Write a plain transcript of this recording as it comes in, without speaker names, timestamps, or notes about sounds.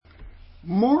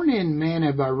Morning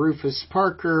Manna by Rufus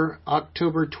Parker,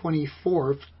 October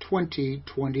 24th,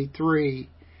 2023.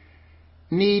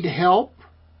 Need help?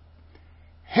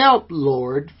 Help,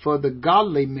 Lord, for the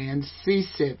godly man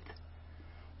ceaseth,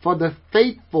 for the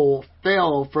faithful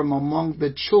fell from among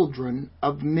the children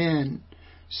of men.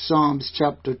 Psalms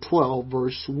chapter 12,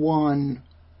 verse 1.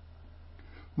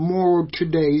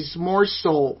 Today's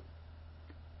morsel.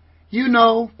 You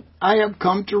know, I have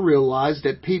come to realize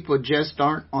that people just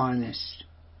aren't honest.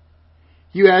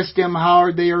 You ask them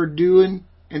how they are doing,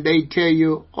 and they tell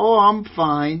you, "Oh, I'm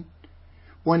fine,"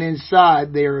 when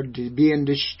inside they are being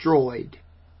destroyed.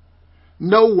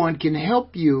 No one can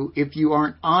help you if you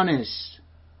aren't honest.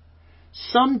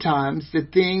 Sometimes the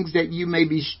things that you may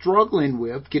be struggling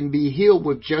with can be healed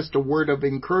with just a word of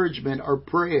encouragement or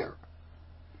prayer.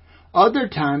 Other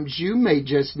times you may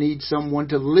just need someone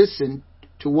to listen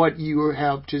to what you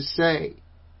have to say.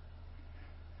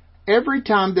 Every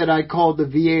time that I call the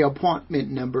VA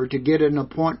appointment number to get an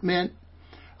appointment,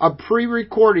 a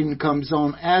pre-recording comes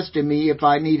on asking me if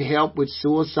I need help with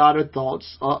suicidal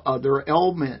thoughts or other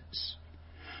ailments.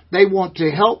 They want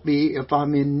to help me if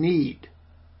I'm in need.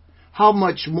 How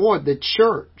much more the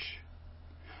church?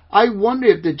 I wonder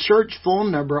if the church phone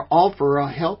number offer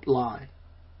a helpline.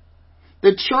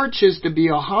 The church is to be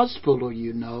a hospital,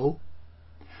 you know.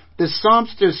 The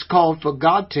psalmist called for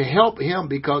God to help him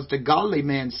because the godly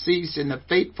man ceased and the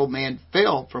faithful man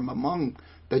fell from among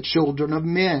the children of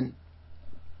men.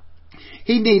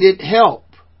 He needed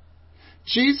help.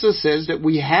 Jesus says that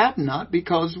we have not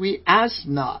because we ask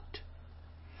not.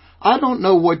 I don't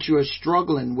know what you are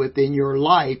struggling with in your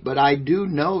life, but I do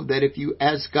know that if you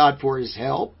ask God for His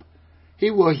help, He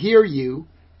will hear you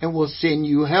and will send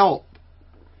you help.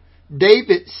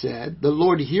 David said, "The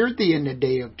Lord hear thee in the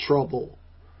day of trouble.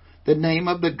 The name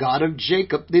of the God of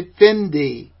Jacob defend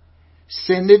thee.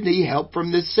 Send thee help from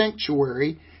the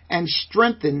sanctuary and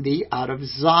strengthen thee out of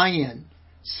Zion."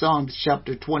 Psalms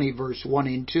chapter 20, verse 1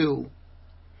 and 2.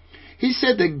 He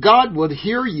said that God would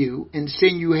hear you and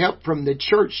send you help from the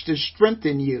church to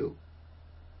strengthen you.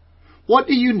 What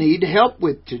do you need help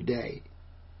with today?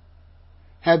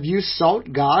 Have you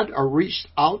sought God or reached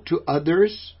out to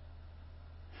others?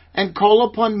 "And call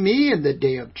upon me in the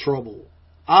day of trouble.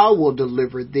 I will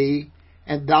deliver thee,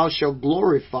 and thou shalt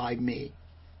glorify me."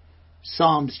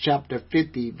 Psalms chapter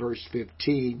 50, verse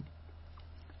 15.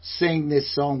 Sing this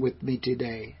song with me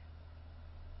today.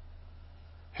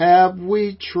 Have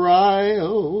we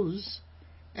trials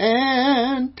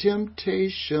and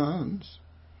temptations?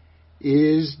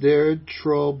 Is there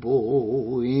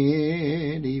trouble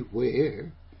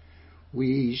anywhere?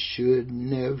 We should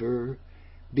never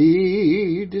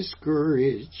be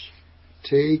discouraged.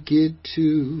 Take it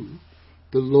to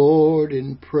the Lord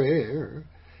in prayer.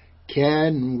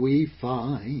 Can we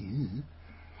find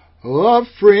a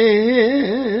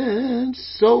friend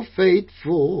so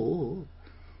faithful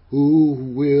who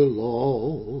will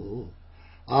all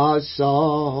our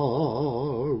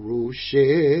sorrow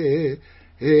share?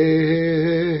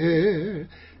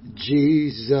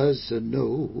 Jesus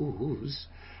knows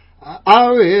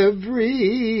our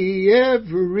every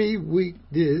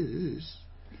weakness.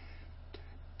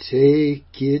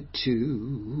 Take it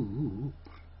to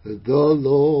the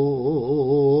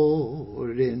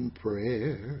Lord in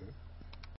prayer.